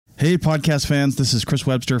Hey, podcast fans, this is Chris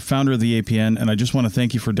Webster, founder of the APN, and I just want to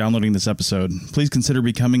thank you for downloading this episode. Please consider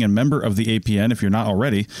becoming a member of the APN if you're not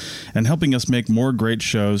already, and helping us make more great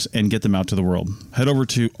shows and get them out to the world. Head over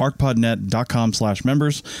to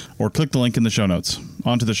arcpodnet.com/members or click the link in the show notes.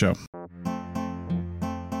 On to the show.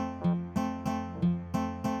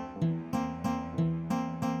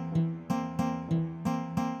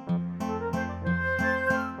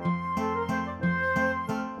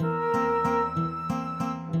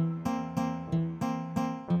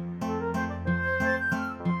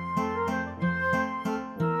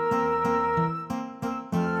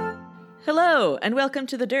 Hello, and welcome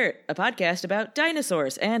to The Dirt, a podcast about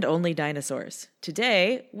dinosaurs and only dinosaurs.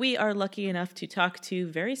 Today, we are lucky enough to talk to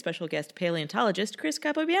very special guest paleontologist Chris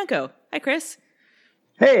Capobianco. Hi, Chris.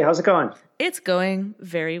 Hey, how's it going? It's going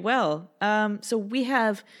very well. So we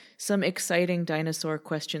have some exciting dinosaur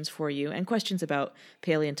questions for you and questions about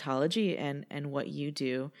paleontology and what you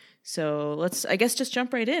do. So let's, I guess, just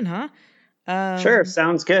jump right in, huh? Sure,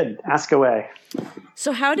 sounds good. Ask away.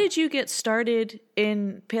 So how did you get started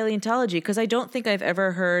in paleontology? Because I don't think I've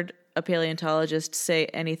ever heard a paleontologist say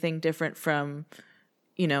anything different from,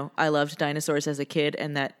 you know, I loved dinosaurs as a kid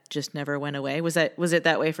and that just never went away. Was it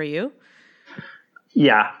that way for you?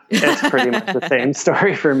 Yeah, it's pretty much the same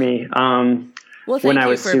story for me. Well, thank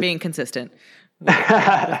you for being consistent with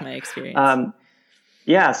my experience.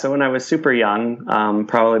 Yeah, so when I was super young,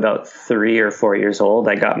 probably about 3 or 4 years old,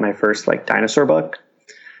 I got my first dinosaur book.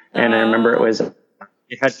 And I remember it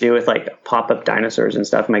had to do with pop-up dinosaurs and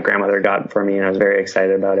stuff my grandmother got it for me, and I was very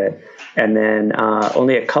excited about it. And then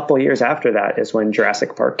only a couple years after that is when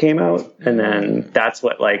Jurassic Park came out. And then that's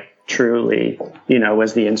what truly,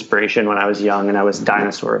 was the inspiration when I was young, and I was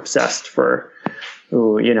dinosaur obsessed for,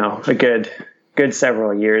 a good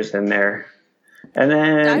several years in there. And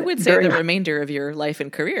then I would say the remainder of your life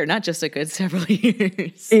and career, not just a good several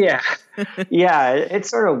years. Yeah. It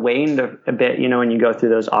sort of waned a bit, when you go through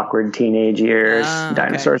those awkward teenage years.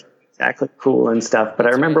 Dinosaurs are exactly cool and stuff. But I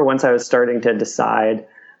remember once I was starting to decide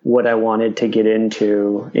what I wanted to get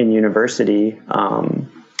into in university,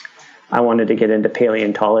 I wanted to get into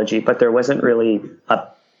paleontology, but there wasn't really a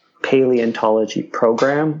paleontology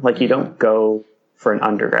program. You don't go for an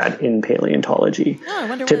undergrad in paleontology. Oh, I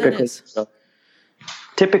wonder what that is.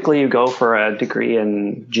 Typically, you go for a degree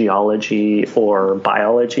in geology or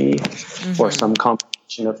biology, or some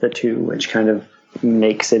combination of the two, which kind of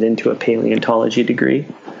makes it into a paleontology degree.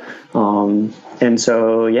 And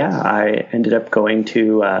so, I ended up going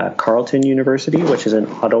to Carleton University, which is in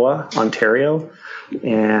Ottawa, Ontario,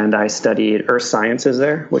 and I studied earth sciences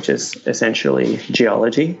there, which is essentially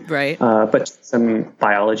geology, right? But some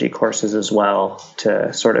biology courses as well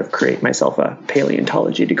to sort of create myself a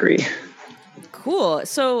paleontology degree. Cool.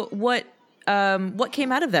 So what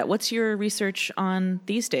came out of that? What's your research on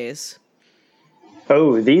these days?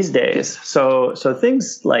 Oh, these days. So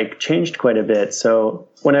things changed quite a bit. So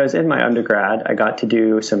when I was in my undergrad, I got to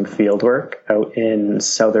do some field work out in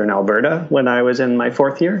southern Alberta when I was in my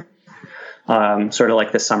fourth year, sort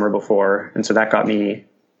of the summer before. And so that got me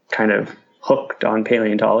kind of hooked on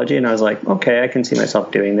paleontology. And I was like, okay, I can see myself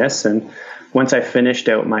doing this. And once I finished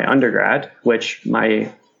out my undergrad, which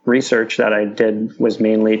my research that I did was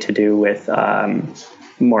mainly to do with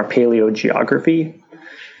more paleogeography.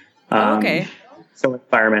 Okay. So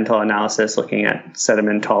environmental analysis, looking at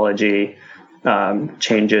sedimentology,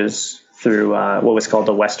 changes through what was called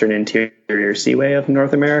the Western Interior Seaway of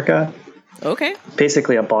North America. Okay.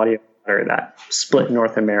 Basically a body of water that split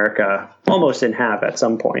North America almost in half at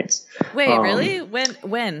some points. Wait, really?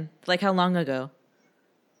 When? How long ago?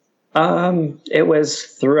 It was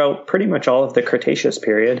throughout pretty much all of the Cretaceous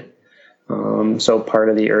period. So part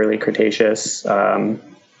of the early Cretaceous,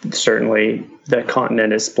 certainly the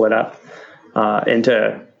continent is split up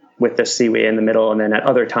with the seaway in the middle, and then at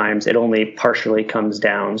other times it only partially comes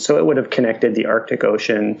down. So it would have connected the Arctic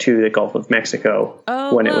Ocean to the Gulf of Mexico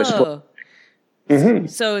when it was split. Mm-hmm.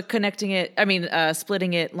 So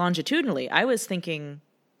splitting it longitudinally. I was thinking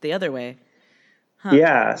the other way. Huh.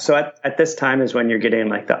 Yeah. So at this time is when you're getting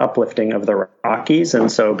the uplifting of the Rockies.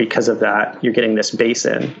 And so because of that, you're getting this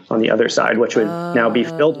basin on the other side, which would now be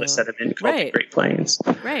filled with sediment called the Great Plains.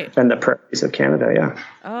 Right. And the prairies of Canada. Yeah.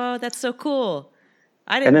 Oh, that's so cool.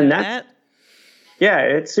 I didn't know that. Yeah.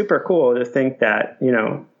 It's super cool to think that,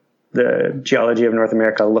 the geology of North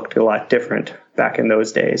America looked a lot different back in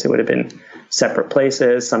those days. It would have been separate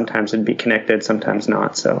places. Sometimes it'd be connected, sometimes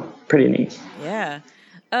not. So pretty neat. Yeah.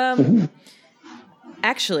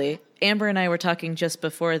 Actually, Amber and I were talking just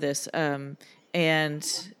before this, and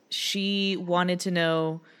she wanted to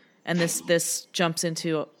know, and this jumps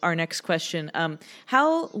into our next question,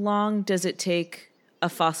 how long does it take a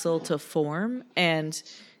fossil to form? And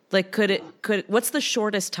like, what's the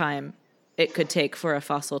shortest time it could take for a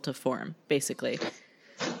fossil to form, basically?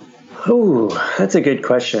 Oh, that's a good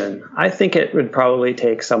question. I think it would probably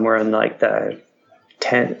take somewhere in like the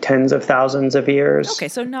tens of thousands of years. Okay,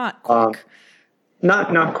 so not quick.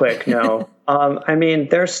 Not quick, no. I mean,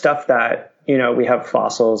 there's stuff that, we have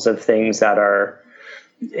fossils of things that are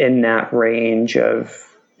in that range of,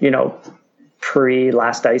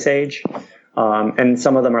 pre-last ice age. And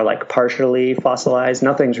some of them are like partially fossilized.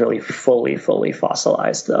 Nothing's really fully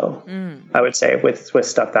fossilized, though, I would say, with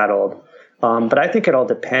stuff that old. But I think it all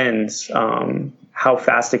depends how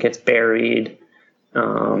fast it gets buried,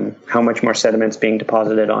 how much more sediment's being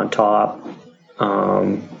deposited on top.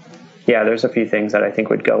 Yeah, there's a few things that I think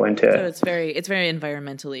would go into it. So it's very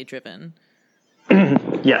environmentally driven.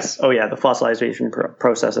 Yes. Oh, yeah. The fossilization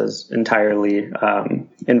process is entirely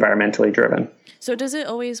environmentally driven. So does it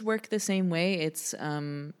always work the same way? It's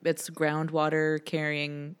groundwater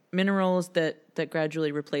carrying minerals that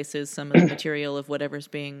gradually replaces some of the material of whatever's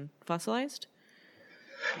being fossilized?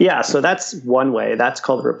 Yeah, so that's one way. That's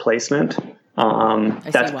called replacement.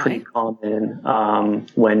 That's pretty common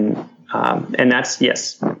and that's,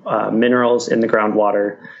 minerals in the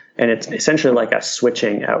groundwater. And it's essentially like a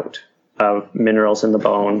switching out of minerals in the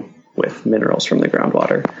bone with minerals from the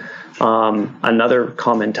groundwater. Another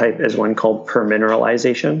common type is one called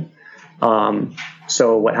permineralization.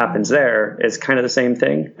 So what happens there is kind of the same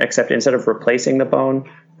thing, except instead of replacing the bone,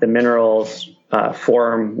 the minerals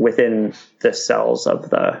form within the cells of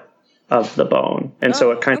the bone. And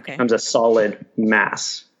so it kind of becomes a solid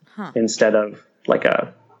mass instead of like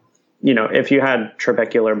if you had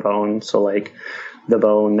trabecular bone, so like the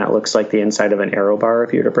bone that looks like the inside of an arrow bar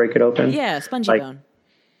if you were to break it open. Yeah, spongy bone.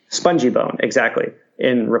 Spongy bone, exactly.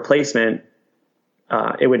 In replacement,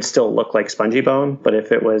 it would still look like spongy bone, but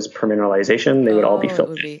if it was permineralization, they would all be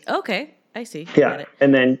filled in. Okay, I see. Yeah,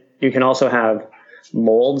 and then you can also have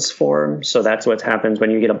molds form. So that's what happens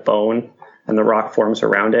when you get a bone and the rock forms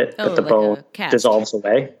around it, but the bone dissolves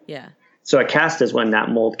away. Yeah. So a cast is when that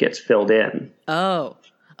mold gets filled in. Oh,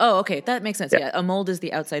 okay. That makes sense. Yeah. A mold is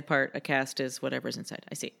the outside part. A cast is whatever's inside.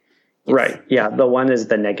 I see. Yes. Right. Yeah. The one is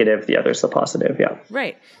the negative. The other's the positive. Yeah.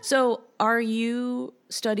 Right. So are you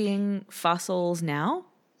studying fossils now?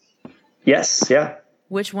 Yes. Yeah.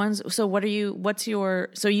 Which ones? So we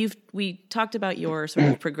talked about your sort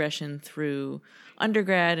of progression through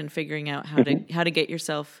undergrad and figuring out how to get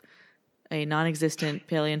yourself a non-existent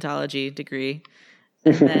paleontology degree.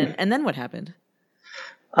 And then what happened?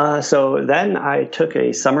 So then I took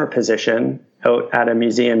a summer position out at a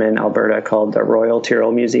museum in Alberta called the Royal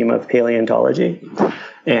Tyrrell Museum of Paleontology.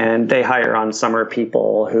 And they hire on summer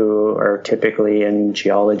people who are typically in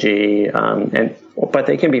geology, but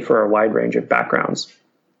they can be for a wide range of backgrounds.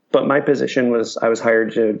 But my position was I was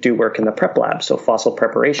hired to do work in the prep lab, so fossil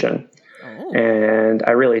preparation. Oh. And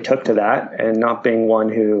I really took to that, and not being one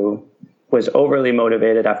who was overly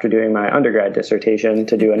motivated after doing my undergrad dissertation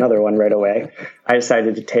to do another one right away, I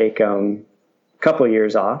decided to take a couple of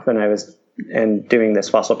years off, and doing this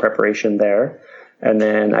fossil preparation there. And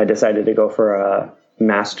then I decided to go for a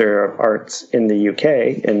Master of Arts in the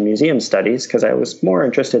UK in museum studies because I was more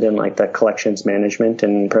interested in like the collections management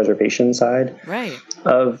and preservation side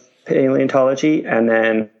of paleontology. And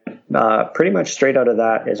then pretty much straight out of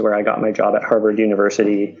that is where I got my job at Harvard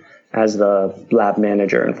University as the lab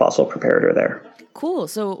manager and fossil preparator there. Cool.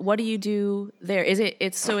 So what do you do there?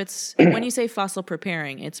 It's when you say fossil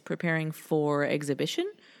preparing, it's preparing for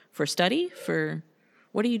exhibition, for study, for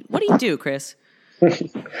what do you do, Chris?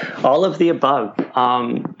 All of the above.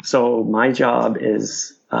 So my job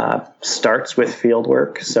starts with field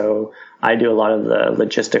work. So I do a lot of the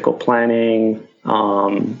logistical planning,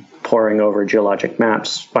 poring over geologic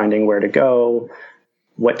maps, finding where to go,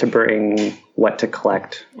 what to bring, what to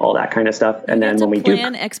collect, all that kind of stuff. And then when we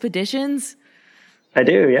plan expeditions, I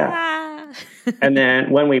do, yeah. And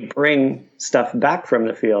then when we bring stuff back from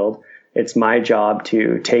the field, it's my job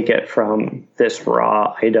to take it from this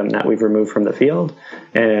raw item that we've removed from the field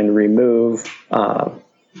and remove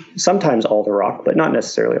sometimes all the rock, but not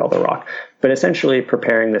necessarily all the rock, but essentially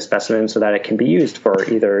preparing the specimen so that it can be used for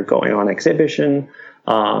either going on exhibition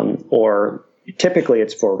or typically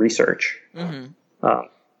it's for research.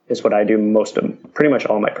 Is what I do pretty much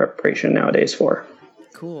all my preparation nowadays for.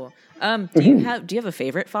 Cool. Do you have a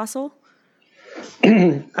favorite fossil?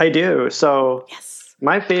 I do. So yes.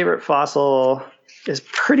 My favorite fossil is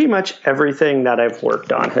pretty much everything that I've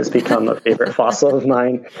worked on has become a favorite fossil of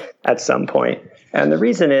mine at some point. And the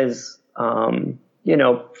reason is,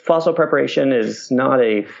 fossil preparation is not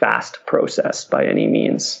a fast process by any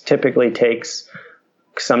means. Typically takes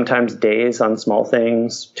sometimes days on small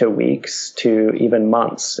things to weeks to even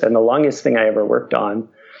months. And the longest thing I ever worked on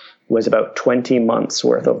was about 20 months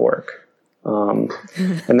worth of work.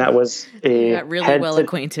 And that was you got really well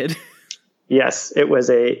acquainted. Yes, it was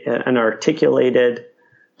an articulated,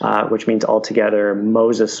 which means altogether,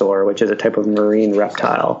 mosasaur, which is a type of marine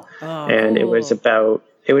reptile. Oh, and cool.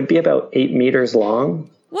 It would be about 8 meters long.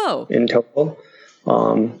 Whoa. In total.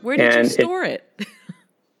 Where did you store it?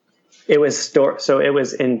 It was stored. So it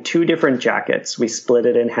was in 2 different jackets. We split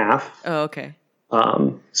it in half. Oh, okay.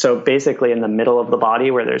 So basically in the middle of the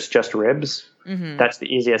body where there's just ribs, that's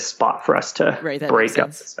the easiest spot for us to break up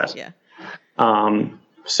the specimen. Yeah.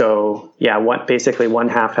 So yeah, basically one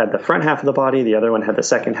half had the front half of the body, the other one had the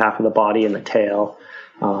second half of the body and the tail.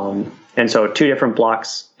 And so 2 different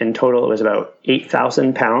blocks. In total, it was about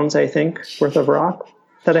 8,000 pounds, I think, worth of rock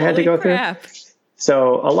that I had to go through.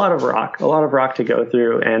 So a lot of rock to go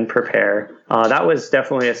through and prepare. That was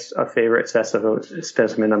definitely a favorite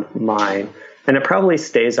specimen of mine. And it probably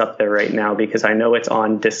stays up there right now because I know it's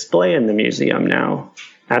on display in the museum now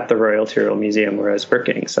at the Royal Tyrrell Museum where I was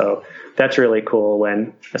working. So that's really cool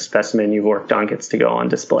when a specimen you've worked on gets to go on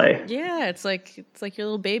display. Yeah, it's like your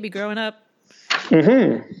little baby growing up.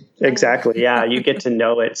 Mm-hmm. Exactly. Yeah, you get to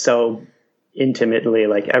know it so intimately,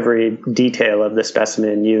 like every detail of the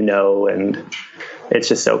specimen, and it's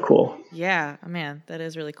just so cool. Yeah, man, that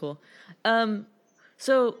is really cool.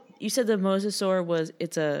 So you said the mosasaur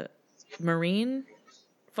it's a marine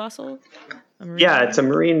fossil? It's a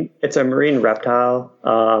marine reptile.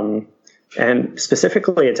 And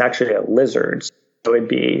specifically it's actually a lizard. So it would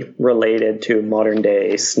be related to modern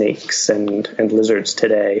day snakes and lizards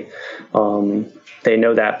today. They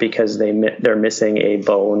know that because they're missing a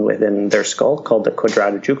bone within their skull called the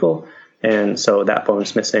quadratojugal. And so that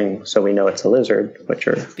bone's missing. So we know it's a lizard,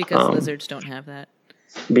 because lizards don't have that.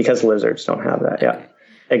 Because lizards don't have that. Okay. Yeah,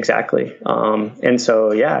 exactly. And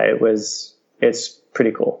so, yeah, it's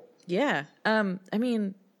pretty cool. Yeah. I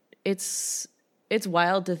mean, it's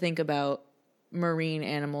wild to think about marine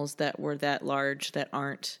animals that were that large that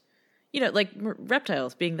aren't, like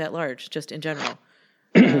reptiles being that large just in general.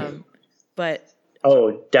 But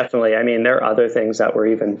oh, definitely. I mean, there are other things that were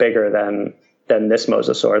even bigger than this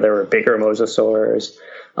mosasaur. There were bigger mosasaurs.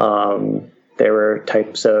 There were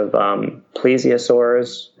types of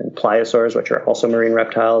plesiosaurs and pliosaurs, which are also marine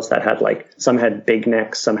reptiles that had some had big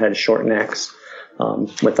necks, some had short necks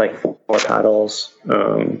with 4 paddles.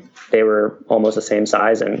 They were almost the same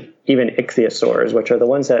size, and even ichthyosaurs, which are the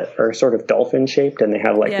ones that are sort of dolphin shaped and they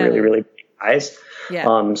have really, really big eyes.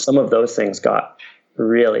 Yeah. Some of those things got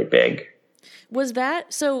really big.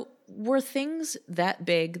 Were things that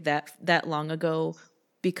big that long ago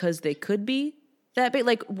because they could be that big?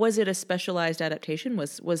 Like, was it a specialized adaptation?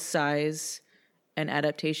 Was size an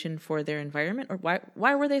adaptation for their environment, or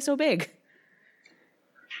why were they so big?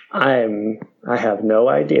 I have no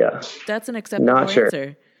idea. That's an acceptable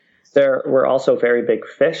answer. There were also very big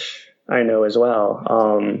fish, I know as well.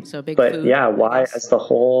 So big but food, yeah, why as the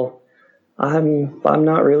whole? I'm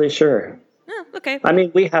not really sure. Oh, okay. I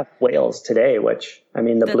mean, we have whales today, which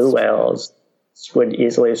the blue whales would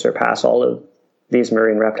easily surpass all of these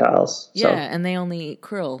marine reptiles. Yeah, and they only eat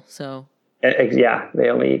krill, so. Yeah, they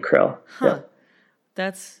only eat krill. Huh. Yeah.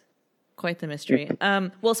 That's quite the mystery.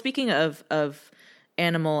 Well, speaking of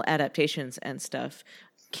animal adaptations and stuff,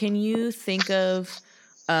 can you think of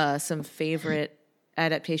some favorite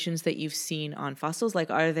adaptations that you've seen on fossils? Like,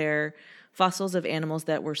 are there fossils of animals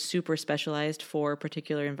that were super specialized for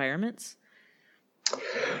particular environments?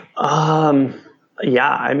 Yeah,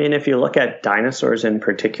 I mean, if you look at dinosaurs in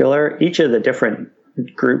particular, each of the different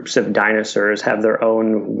groups of dinosaurs have their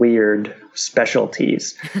own weird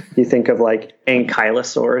specialties. You think of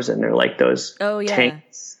ankylosaurs, and they're like those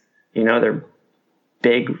tanks. They're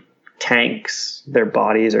big tanks. Their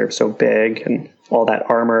bodies are so big and all that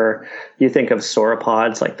armor. You think of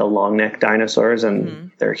sauropods, like the long neck dinosaurs,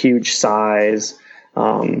 and their huge size.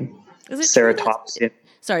 Ceratopsians.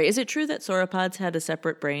 Sorry, is it true that sauropods had a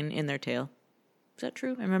separate brain in their tail? Is that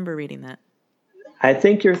true? I remember reading that. I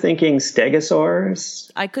think you're thinking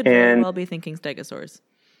stegosaurs. I could very well be thinking stegosaurs.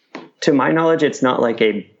 To my knowledge, it's not like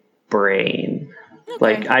a brain.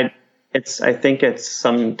 Okay. I think it's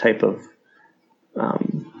some type of I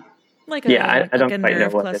don't quite know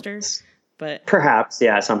what cluster, it is. But perhaps,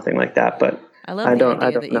 yeah, something like that. But I love the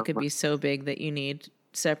idea that you could be so big that you need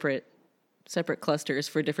separate clusters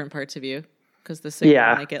for different parts of you, because the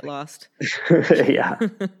signal might get lost. Yeah.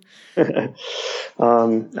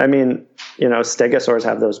 I mean, stegosaurs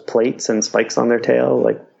have those plates and spikes on their tail,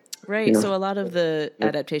 right. So a lot of the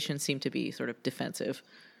adaptations seem to be sort of defensive.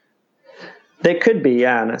 They could be,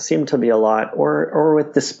 yeah, and it seemed to be a lot, or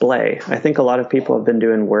with display. I think a lot of people have been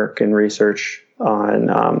doing work and research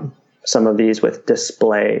on some of these with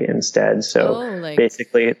display instead. So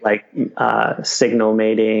basically, like signal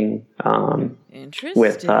mating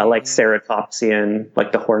with like ceratopsian,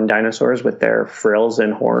 like the horned dinosaurs with their frills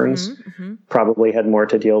and horns, probably had more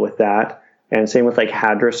to deal with that. And same with like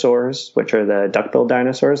hadrosaurs, which are the duck-billed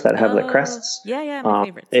dinosaurs that have the crests. Yeah, my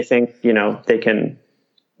favorites. They think, they can.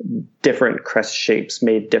 Different crest shapes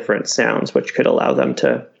made different sounds, which could allow them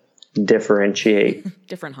to differentiate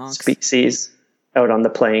different honks species out on the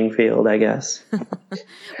playing field, I guess.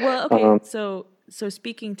 Well, okay. So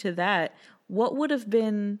speaking to that, what would have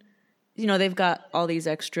been, they've got all these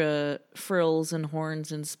extra frills and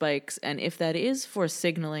horns and spikes. And if that is for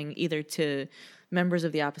signaling either to members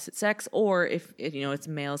of the opposite sex, or if it's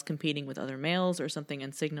males competing with other males or something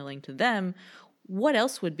and signaling to them, what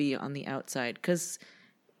else would be on the outside? Because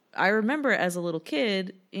I remember as a little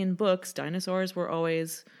kid in books, dinosaurs were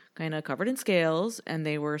always kind of covered in scales, and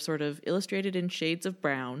they were sort of illustrated in shades of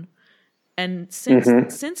brown. And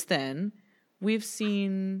since then, we've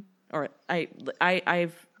seen, or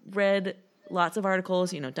I've read lots of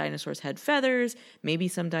articles. Dinosaurs had feathers. Maybe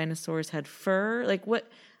some dinosaurs had fur. Like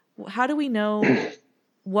how do we know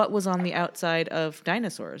what was on the outside of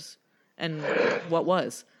dinosaurs and what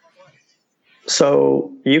was?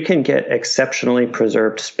 So you can get exceptionally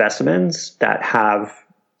preserved specimens that have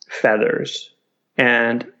feathers.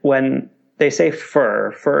 And when they say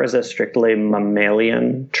fur is a strictly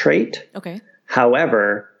mammalian trait. Okay.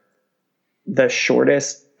 However, the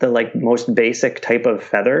shortest, the most basic type of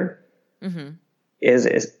feather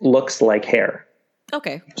is looks like hair.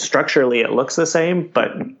 Okay. Structurally, it looks the same,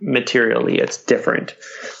 but materially, it's different.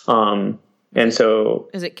 And so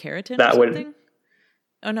is it keratin that or something?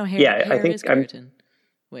 Oh no, hair. Yeah, hair I think is keratin.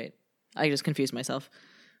 Wait, I just confused myself.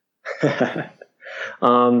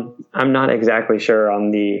 I'm not exactly sure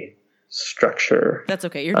on the structure. That's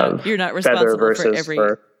okay. You're not responsible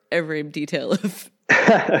for every detail of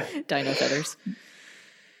dino feathers.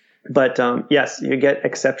 But yes, you get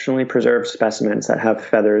exceptionally preserved specimens that have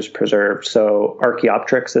feathers preserved. So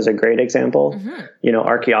Archaeopteryx is a great example.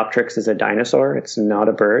 Archaeopteryx is a dinosaur. It's not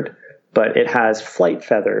a bird, but it has flight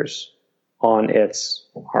feathers on its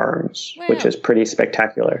arms, which is pretty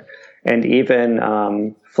spectacular. And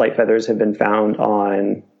even flight feathers have been found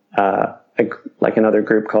on another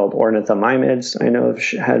group called ornithomimids. I know have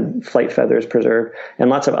had flight feathers preserved, and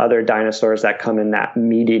lots of other dinosaurs that come in that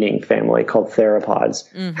meat-eating family called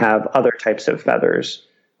theropods have other types of feathers.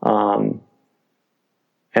 And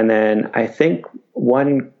then I think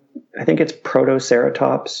it's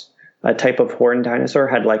Protoceratops, a type of horned dinosaur,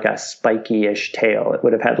 had like a spiky-ish tail. It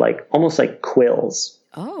would have had almost like quills.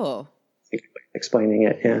 Oh. Explaining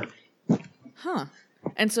it, yeah. Huh.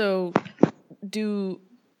 And so do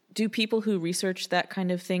people who research that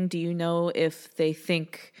kind of thing, do you know if they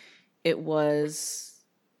think it was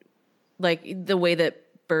like the way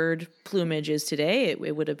that bird plumage is today,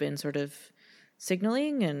 it would have been sort of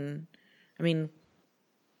signaling? And I mean,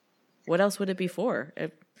 what else would it be for?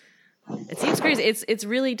 It seems crazy. It's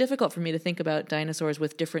really difficult for me to think about dinosaurs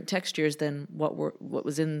with different textures than what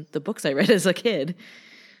was in the books I read as a kid.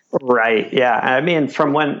 Right. Yeah. I mean,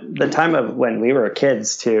 from the time of when we were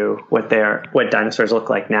kids to what dinosaurs look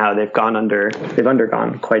like now, they've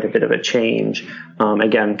undergone quite a bit of a change.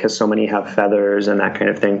 Again, because so many have feathers and that kind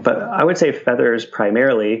of thing. But I would say feathers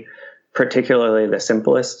primarily, particularly the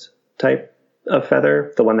simplest type of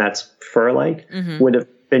feather, the one that's fur-like, would have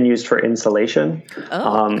been used for insulation.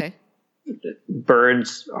 Oh, okay.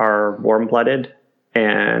 Birds are warm-blooded,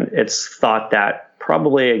 and it's thought that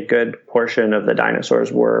probably a good portion of the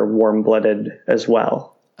dinosaurs were warm-blooded as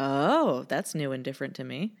well. Oh, that's new and different to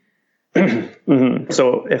me.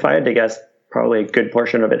 So if I had to guess, probably a good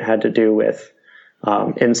portion of it had to do with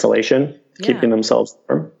insulation, keeping themselves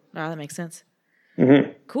warm. Oh, that makes sense.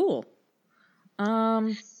 Cool.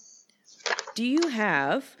 Do you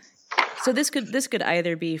have... So this could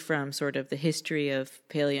either be from sort of the history of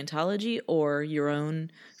paleontology or your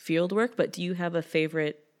own field work, but do you have a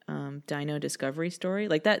favorite dino discovery story?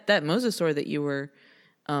 Like that mosasaur that you were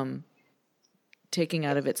taking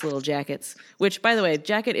out of its little jackets, which, by the way,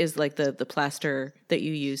 jacket is like the plaster that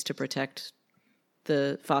you use to protect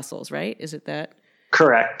the fossils, right? Is it that?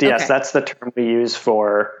 Correct. Yes, okay. That's the term we use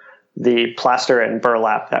for the plaster and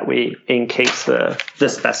burlap that we encase the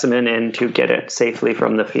specimen in to get it safely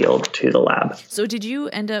from the field to the lab. So did you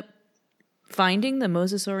end up finding the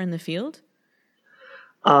mosasaur in the field?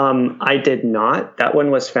 I did not. That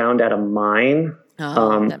one was found at a mine.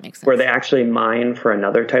 That makes sense. Where they actually mine for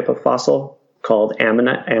another type of fossil called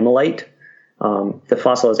ammonite. The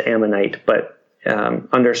fossil is ammonite, but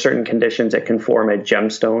under certain conditions, it can form a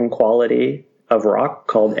gemstone quality of rock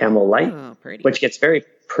called ammonite, which gets very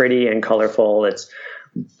pretty and colorful. It's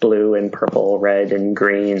blue and purple, red and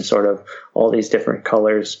green, sort of all these different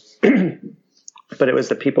colors. But it was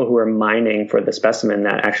the people who were mining for the specimen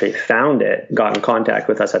that actually found it, got in contact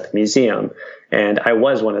with us at the museum. And I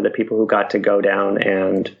was one of the people who got to go down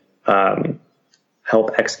and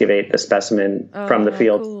help excavate the specimen from the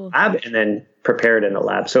field lab and then prepare it in the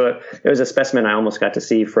lab. So it was a specimen I almost got to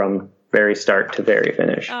see from very start to very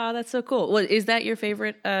finish. Oh, that's so cool. Well, is that your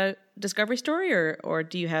favorite discovery story, or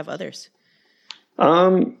do you have others?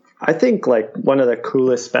 I think like one of the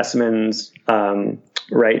coolest specimens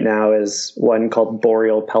right now is one called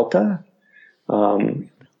Boreal pelta. And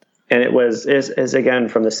it is again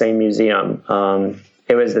from the same museum.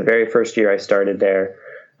 It was the very first year I started there,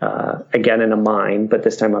 again in a mine, but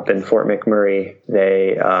this time up in Fort McMurray.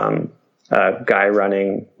 A guy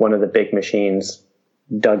running one of the big machines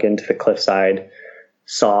dug into the cliffside,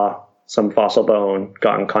 saw some fossil bone,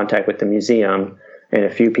 got in contact with the museum, and a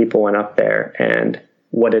few people went up there. And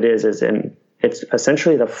what it is it's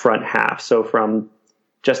essentially the front half. So from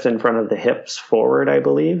just in front of the hips forward, I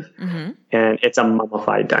believe. Mm-hmm. And it's a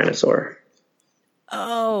mummified dinosaur.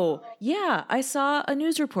 Oh, yeah. I saw a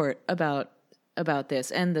news report about this,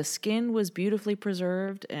 and the skin was beautifully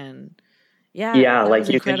preserved, and yeah, like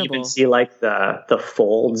you can even see like the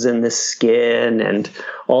folds in the skin, and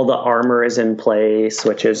all the armor is in place,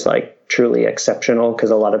 which is like truly exceptional,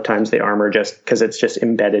 because a lot of times the armor, just because it's just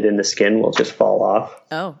embedded in the skin, will just fall off.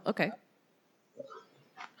 Oh, okay.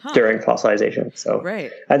 During fossilization. So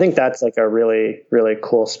right. I think that's like a really, really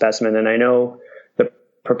cool specimen. And I know the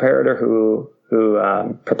preparator who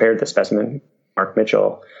prepared the specimen, Mark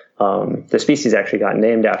Mitchell, the species actually got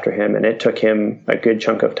named after him, and it took him a good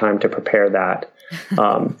chunk of time to prepare that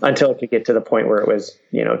until it could get to the point where it was,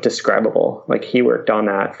 describable. Like he worked on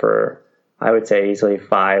that for, I would say, easily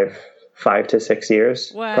 5 to 6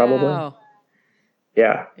 years. Wow. Probably.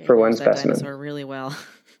 Yeah, for one specimen. Dinosaur really well.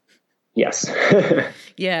 Yes.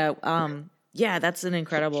 Yeah. Yeah, that's an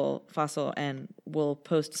incredible fossil, and we'll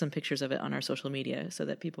post some pictures of it on our social media so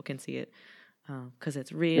that people can see it, because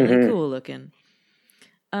it's really cool looking.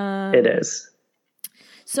 It is.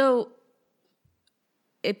 So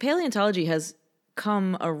paleontology has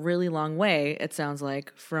come a really long way, it sounds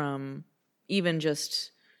like, from even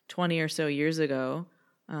just 20 or so years ago,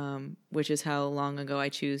 which is how long ago I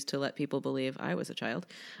choose to let people believe I was a child.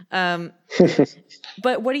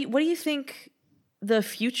 But what do you think the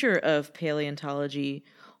future of paleontology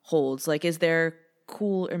holds? Like, is there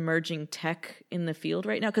cool emerging tech in the field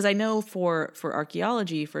right now? Because I know for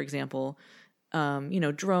archaeology, for example,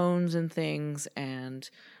 drones and things, and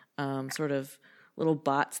sort of little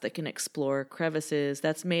bots that can explore crevices,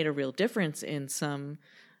 that's made a real difference in some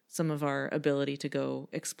of our ability to go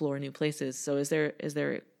explore new places. So is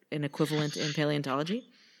there an equivalent in paleontology?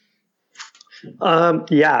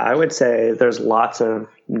 Yeah, I would say there's lots of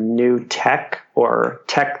new tech, or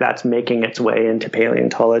tech that's making its way into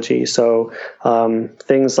paleontology. So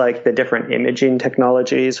things like the different imaging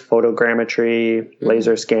technologies, photogrammetry,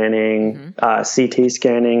 laser scanning, CT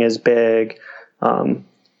scanning is big.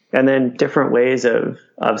 And then different ways of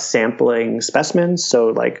sampling specimens. So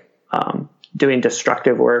like doing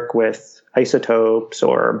destructive work with isotopes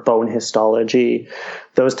or bone histology,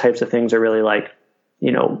 those types of things are really like,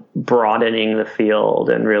 broadening the field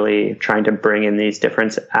and really trying to bring in these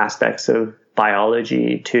different aspects of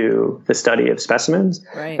biology to the study of specimens.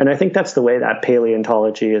 Right. And I think that's the way that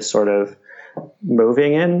paleontology is sort of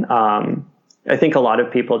moving in. I think a lot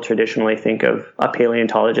of people traditionally think of a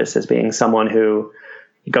paleontologist as being someone who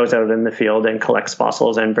goes out in the field and collects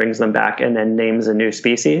fossils and brings them back and then names a new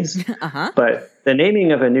species. But the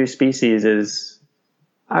naming of a new species is,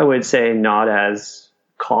 I would say, not as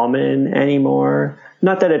common anymore.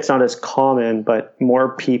 Not that it's not as common, but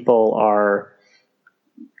more people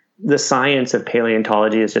the science of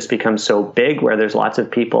paleontology has just become so big, where there's lots of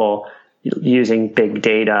people using big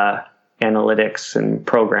data analytics and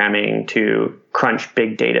programming to crunch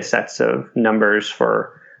big data sets of numbers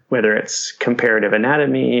for whether it's comparative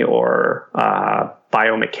anatomy or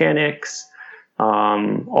biomechanics,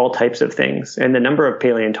 all types of things. And the number of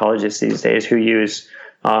paleontologists these days who use,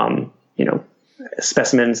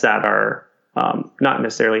 specimens that are not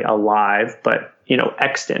necessarily alive, but,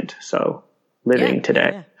 extant. So living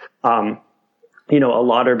today. Yeah. A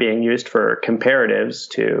lot are being used for comparatives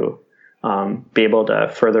to be able to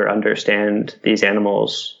further understand these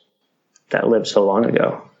animals that lived so long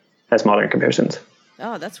ago as modern comparisons.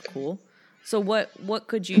 Oh, that's cool. So what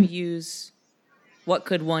could you use? What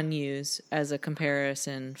could one use as a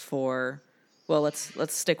comparison for Well, let's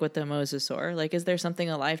stick with the mosasaur. Like, is there something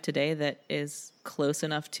alive today that is close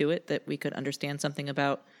enough to it that we could understand something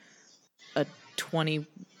about a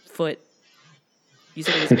 20-foot, you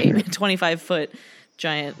said it was 25-foot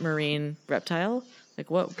giant marine reptile? Like,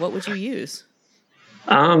 what would you use?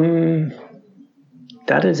 That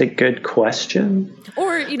is a good question.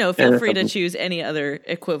 Or, feel free to choose any other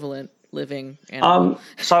equivalent living animal.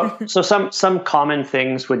 So some common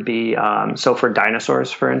things would be, so for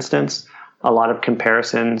dinosaurs, for instance, a lot of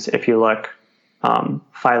comparisons, if you look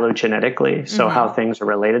phylogenetically, so how things are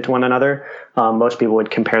related to one another, most people would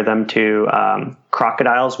compare them to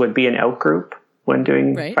crocodiles would be an outgroup when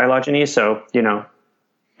doing phylogeny. So,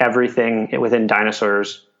 everything within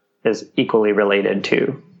dinosaurs is equally related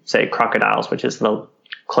to, say, crocodiles, which is the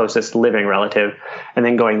closest living relative. And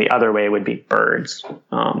then going the other way would be birds.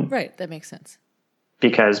 Right, that makes sense.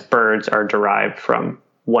 Because birds are derived from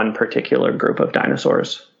one particular group of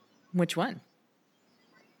dinosaurs. Which one?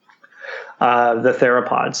 The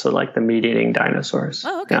theropods, so like the meat-eating dinosaurs.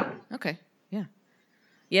 Oh, okay. Yeah. Okay, yeah.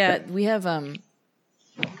 Yeah, we have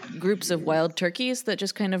groups of wild turkeys that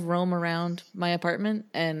just kind of roam around my apartment,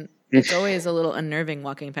 and it's always a little unnerving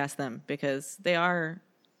walking past them because they are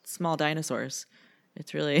small dinosaurs.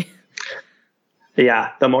 It's really...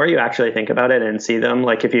 Yeah, the more you actually think about it and see them,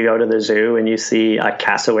 like if you go to the zoo and you see a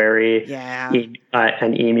cassowary,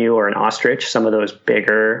 an emu or an ostrich, some of those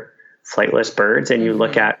bigger flightless birds, and you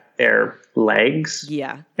look at their legs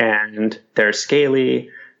and they're scaly,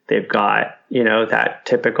 they've got, that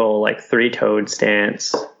typical like three-toed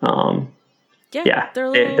stance. They're exactly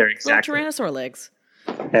little tyrannosaur legs.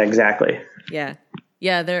 Exactly. Yeah.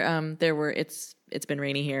 It's been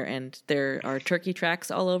rainy here, and there are turkey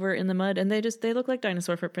tracks all over in the mud, and they look like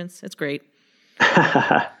dinosaur footprints. It's great.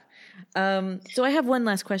 So I have one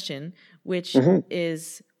last question, which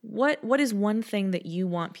is what is one thing that you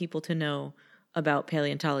want people to know about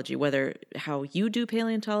paleontology, whether how you do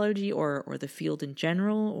paleontology or the field in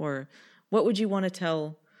general, or what would you want to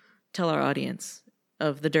tell our audience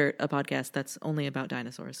of The Dirt, a podcast that's only about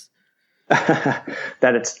dinosaurs?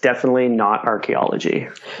 That it's definitely not archaeology.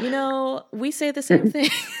 We say the same thing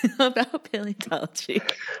about paleontology.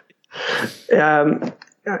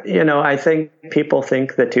 I think people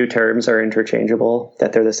think the two terms are interchangeable,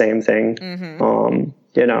 that they're the same thing.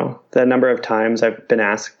 The number of times I've been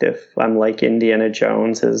asked if I'm like Indiana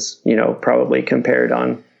Jones is, probably compared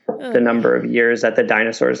on the number of years that the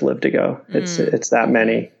dinosaurs lived ago. It's that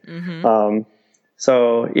many.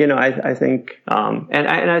 So, I think, and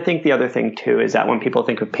I think the other thing too is that when people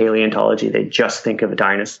think of paleontology, they just think of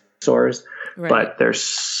dinosaurs, but there's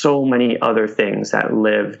so many other things that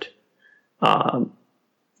lived a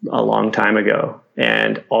long time ago,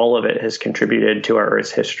 and all of it has contributed to our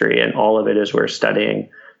Earth's history, and all of it is we're studying.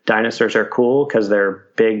 Dinosaurs are cool because they're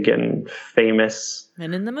big and famous,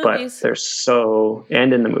 and in the movies,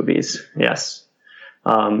 and in the movies, yes.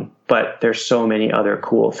 But there's so many other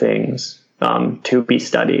cool things to be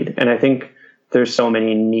studied. And I think there's so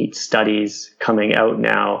many neat studies coming out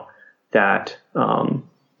now that are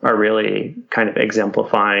really kind of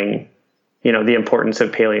exemplifying, the importance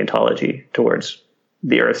of paleontology towards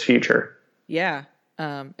the Earth's future. Yeah,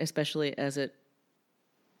 especially as it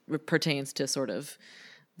pertains to sort of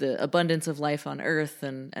the abundance of life on Earth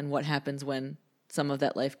and what happens when some of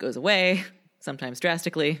that life goes away, sometimes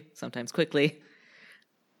drastically, sometimes quickly.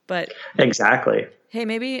 But exactly. Hey,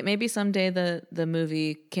 maybe someday the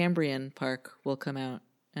movie Cambrian Park will come out,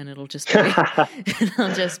 and it'll just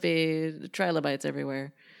be trilobites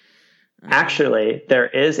everywhere. Actually, there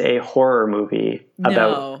is a horror movie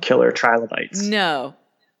about killer trilobites. No,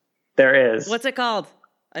 there is. What's it called?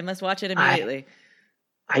 I must watch it immediately.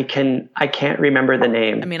 I can't remember the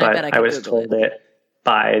name. I was told it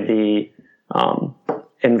by the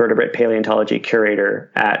invertebrate paleontology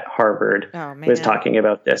curator at Harvard. Was talking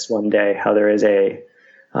about this one day, how there is a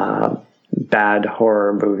bad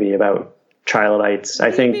horror movie about trilobites.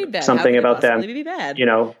 I think something about them,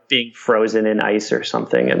 being frozen in ice or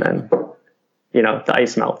something, and then the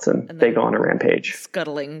ice melts and they go on a rampage,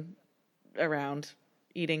 scuttling around,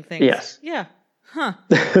 eating things. Yes. Yeah. Huh.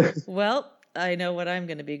 Well, I know what I'm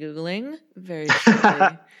going to be Googling very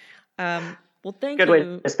shortly. Well, thank you. Good way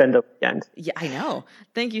to spend the weekend. Yeah, I know.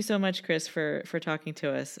 Thank you so much, Chris, for talking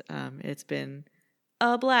to us. It's been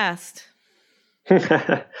a blast.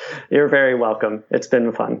 You're very welcome. It's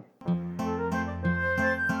been fun.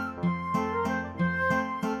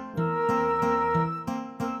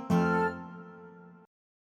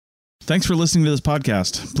 Thanks for listening to this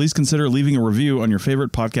podcast. Please consider leaving a review on your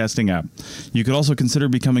favorite podcasting app. You could also consider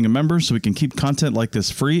becoming a member so we can keep content like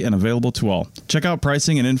this free and available to all. Check out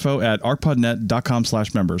pricing and info at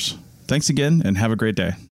arcpodnet.com/members. Thanks again and have a great day.